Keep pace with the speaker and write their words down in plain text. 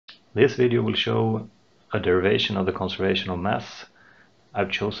This video will show a derivation of the conservation of mass.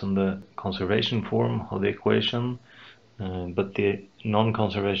 I've chosen the conservation form of the equation, but the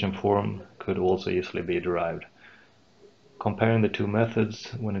non-conservation form could also easily be derived. Comparing the two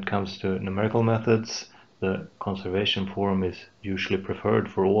methods, when it comes to numerical methods, the conservation form is usually preferred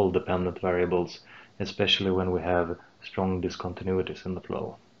for all dependent variables, especially when we have strong discontinuities in the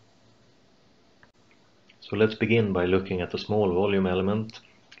flow. So let's begin by looking at a small volume element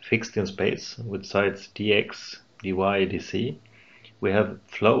fixed in space with sides dx, dy, dc. We have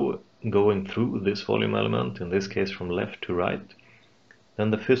flow going through this volume element, in this case from left to right. Then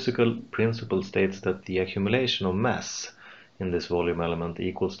the physical principle states that the accumulation of mass in this volume element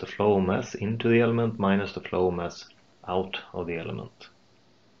equals the flow of mass into the element minus the flow of mass out of the element.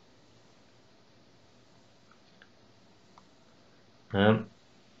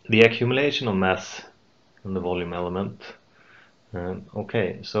 The accumulation of mass in the volume element.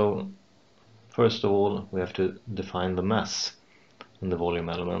 Okay, so first of all we have to define the mass in the volume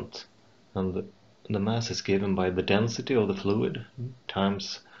element, and the mass is given by the density of the fluid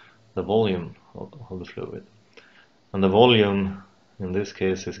times the volume of the fluid, and the volume in this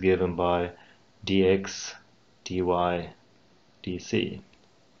case is given by dx, dy, dc,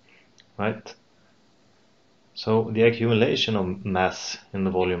 right? So the accumulation of mass in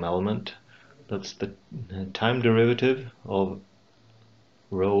the volume element, that's the time derivative of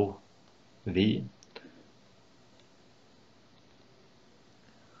rho v.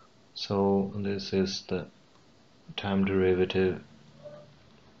 So this is the time derivative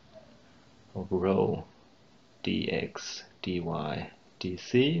of rho dx, dy,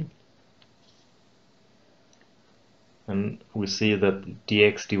 dc. And we see that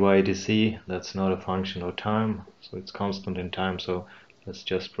dx, dy, dc, that's not a function of time, so it's constant in time, so let's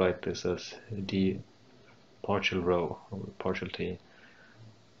just write this as d partial rho over partial t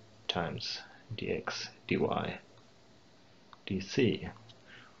times dx, dy, dc.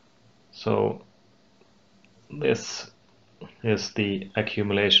 So this is the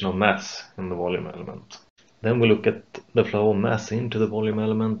accumulation of mass in the volume element. Then we look at the flow of mass into the volume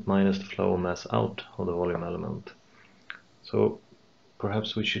element minus the flow of mass out of the volume element. So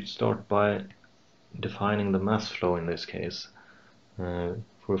perhaps we should start by defining the mass flow in this case. For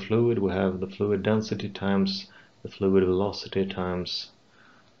a fluid we have the fluid density times the fluid velocity times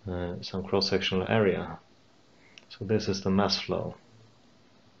some cross-sectional area. So this is the mass flow.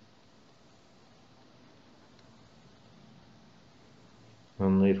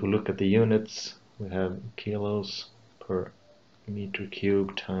 And if we look at the units, we have kilos per meter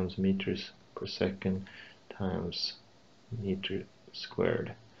cubed times meters per second times meter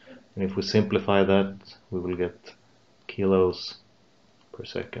squared. And if we simplify that, we will get kilos per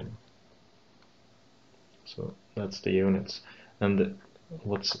second. So that's the units. And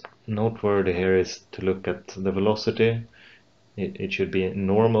what's noteworthy here is to look at the velocity. It should be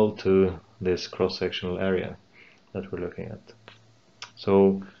normal to this cross-sectional area that we're looking at.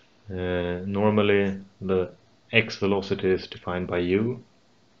 So normally the x velocity is defined by u.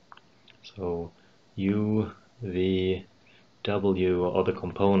 So u, v, w are the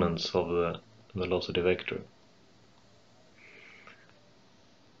components of the velocity vector.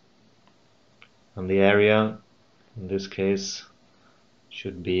 And the area in this case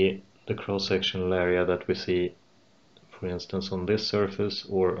should be the cross-sectional area that we see, for instance, on this surface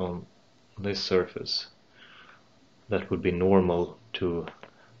or on this surface. That would be normal to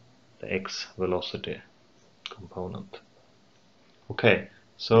the x velocity component. Okay,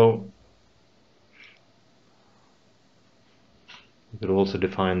 so we could also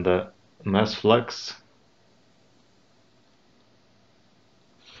define the mass flux,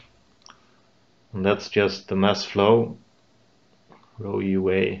 and that's just the mass flow rho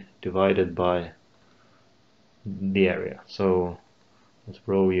UA divided by the area. So it's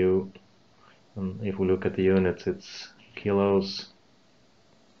rho U, and if we look at the units, it's kilos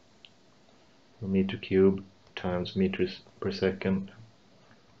per meter cubed times meters per second,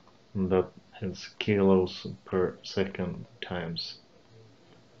 and that is kilos per second times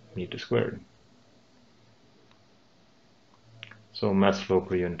meter squared. So mass flow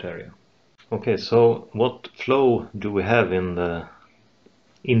per unit area. Okay, so what flow do we have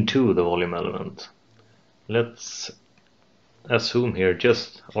into the volume element? Let's assume here,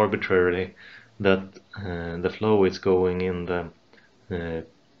 just arbitrarily, that the flow is going in the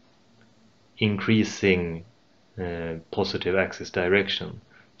increasing positive axis direction.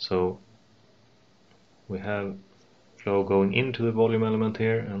 So we have flow going into the volume element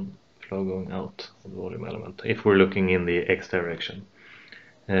here and flow going out of the volume element, if we're looking in the x direction.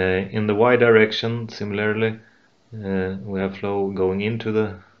 In the y direction, similarly, we have flow going into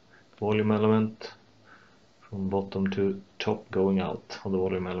the volume element from bottom to top going out of the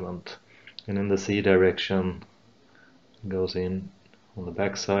volume element, and in the C direction goes in on the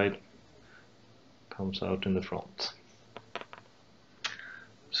back side, comes out in the front.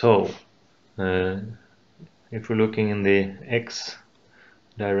 So if we're looking in the X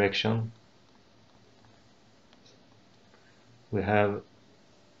direction, we have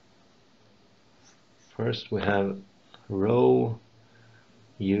first we have rho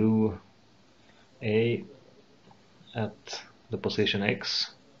u a at the position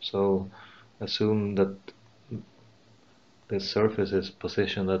X. So assume that this surface is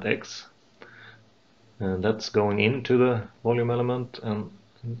positioned at X, and that's going into the volume element, and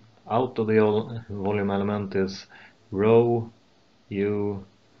out of the volume element is rho u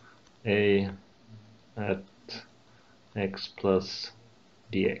a at x plus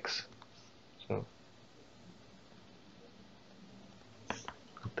dx. So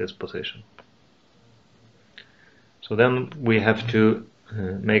at this position. So then we have to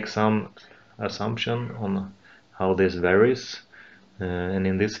make some assumption on how this varies, and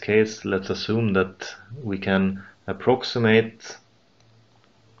in this case let's assume that we can approximate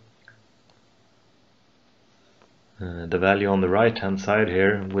the value on the right hand side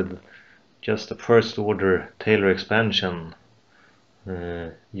here with just a first order Taylor expansion,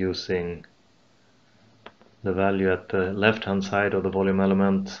 using the value at the left hand side of the volume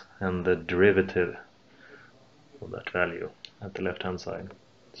element and the derivative of that value at the left hand side.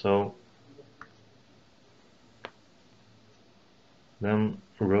 So then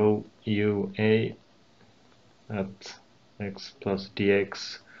rho u a at x plus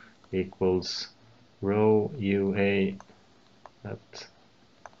dx equals rho u a at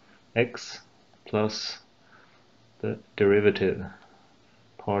x plus the derivative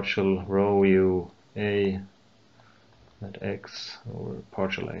partial rho u a at x over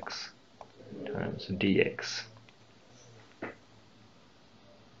partial x times dx.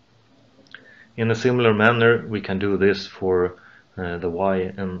 In a similar manner we can do this for the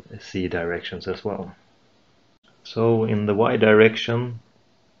y and z directions as well. So in the y direction,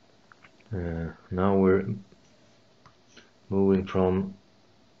 now we're moving from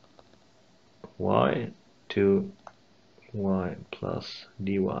y to y plus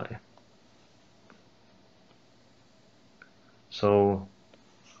dy. So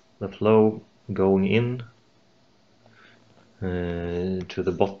the flow going in to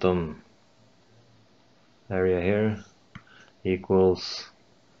the bottom area here equals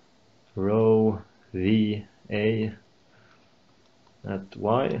rho v a at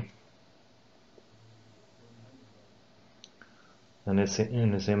y, and it's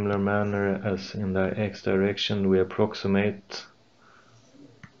in a similar manner as in the x direction we approximate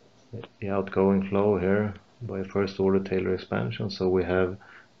the outgoing flow here by first order Taylor expansion. So we have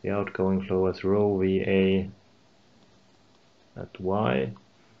the outgoing flow as rho v a at y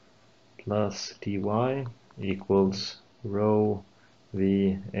plus dy equals rho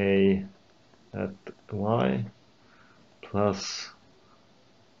v a at y plus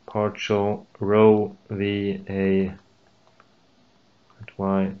partial rho v a at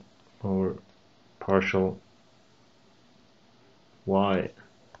y over partial y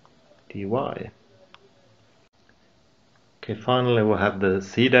dy. Okay, finally we'll have the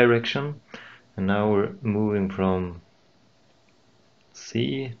c direction, and now we're moving from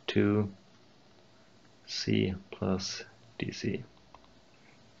c to c plus dc.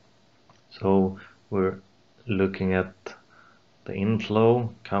 So we're looking at the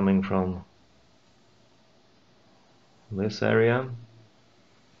inflow coming from this area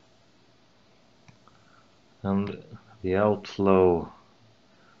and the outflow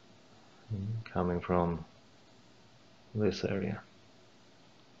coming from this area.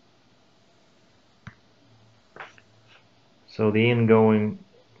 So the ingoing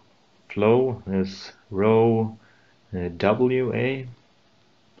flow is rho wa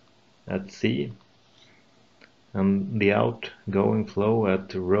at c, and the outgoing flow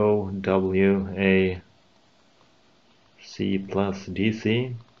at rho wa c plus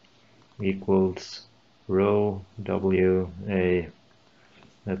dc equals rho wa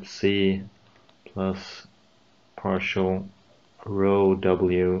at c plus partial rho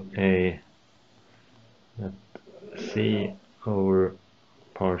wa at c over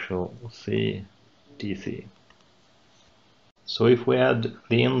partial c dc. So if we add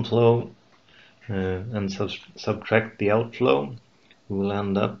the inflow and subtract the outflow, we will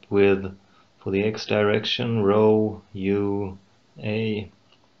end up with, for the x direction, rho u a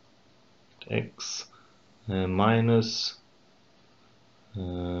at x minus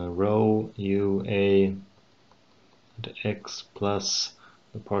rho u a at x plus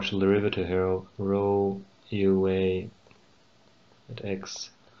the partial derivative here of rho ua at x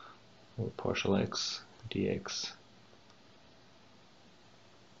or partial x dx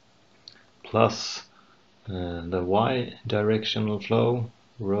plus the y directional flow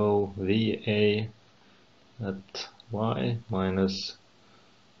rho va at y minus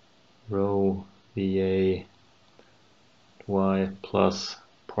rho va y plus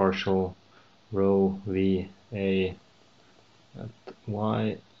partial rho va at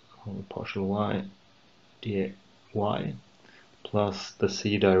y or partial y dy plus the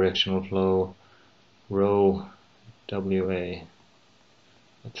c directional flow rho wa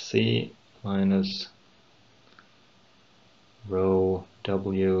at c minus rho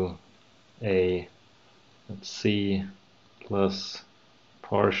wa at c plus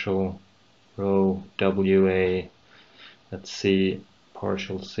partial rho wa at c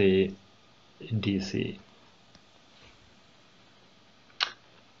partial c dc.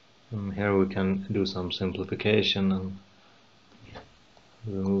 And here we can do some simplification and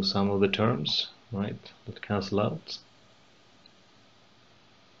remove some of the terms, right, that cancel out.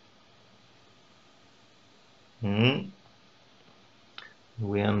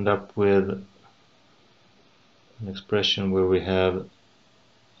 We end up with an expression where we have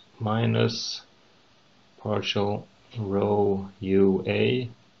minus partial rho ua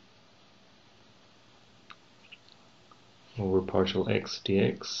over partial x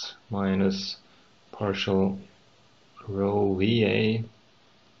dx minus partial rho va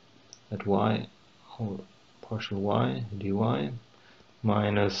at y or partial y dy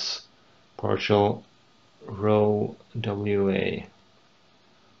minus partial rho wa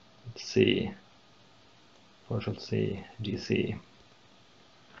at c partial c dc.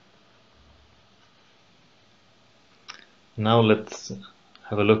 Now let's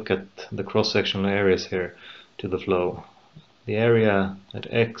have a look at the cross-sectional areas here to the flow. The area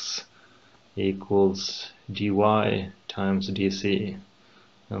at x equals dy times dc,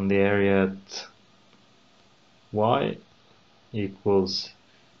 and the area at y equals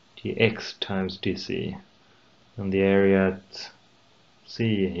dx times dc, and the area at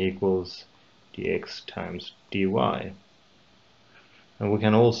c equals dx times dy. And we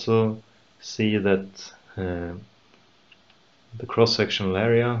can also see that the cross-sectional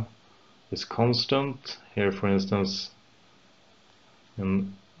area is constant. Here, for instance,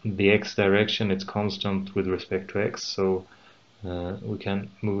 in the x direction it's constant with respect to x, so we can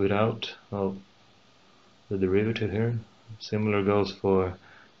move it out of the derivative here. Similar goes for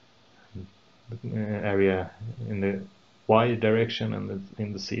the area in the y direction and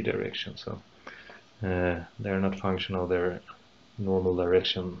in the c direction, so they're not functional, they're normal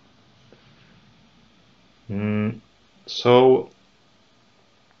direction. So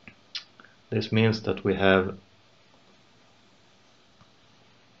this means that we have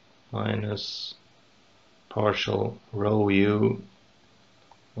minus partial rho u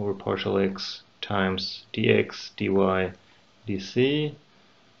over partial x times dx dy dc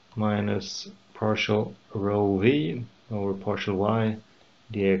minus partial rho v over partial y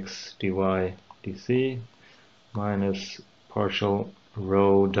dx dy dc minus partial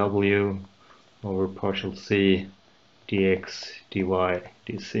rho w over partial c dx dy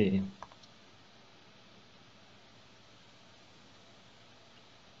dc.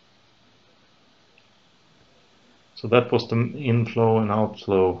 So that was the inflow and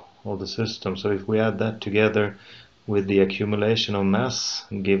outflow of the system. So if we add that together with the accumulation of mass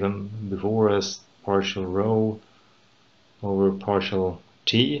given before as partial rho over partial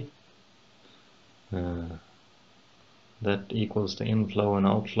t, that equals the inflow and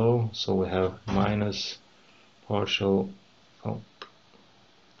outflow. So we have minus partial,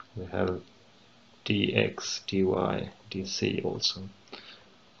 we have dx dy dc also.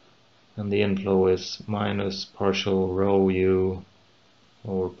 And the inflow is minus partial rho u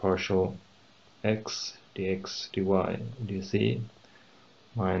over partial x dx dy dc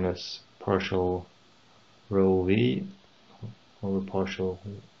minus partial rho v over partial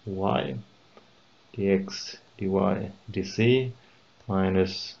y dx dy dc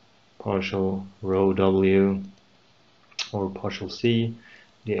minus partial rho w over partial c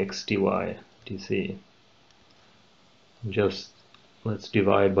dx dy dc. Just let's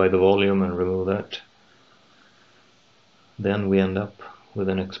divide by the volume and remove that. Then we end up with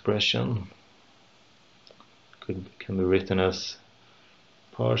an expression can be written as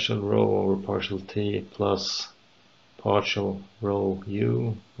partial rho over partial t plus partial rho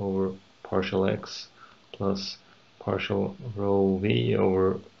u over partial x plus partial rho v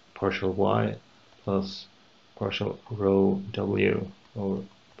over partial y plus partial rho w over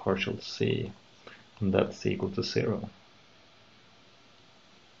partial c, and that's equal to 0.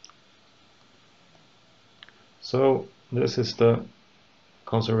 So this is the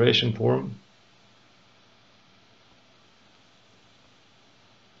conservation form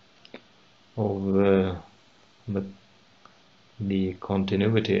of the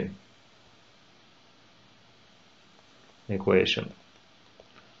continuity equation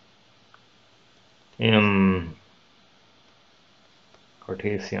in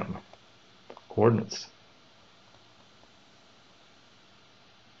Cartesian coordinates.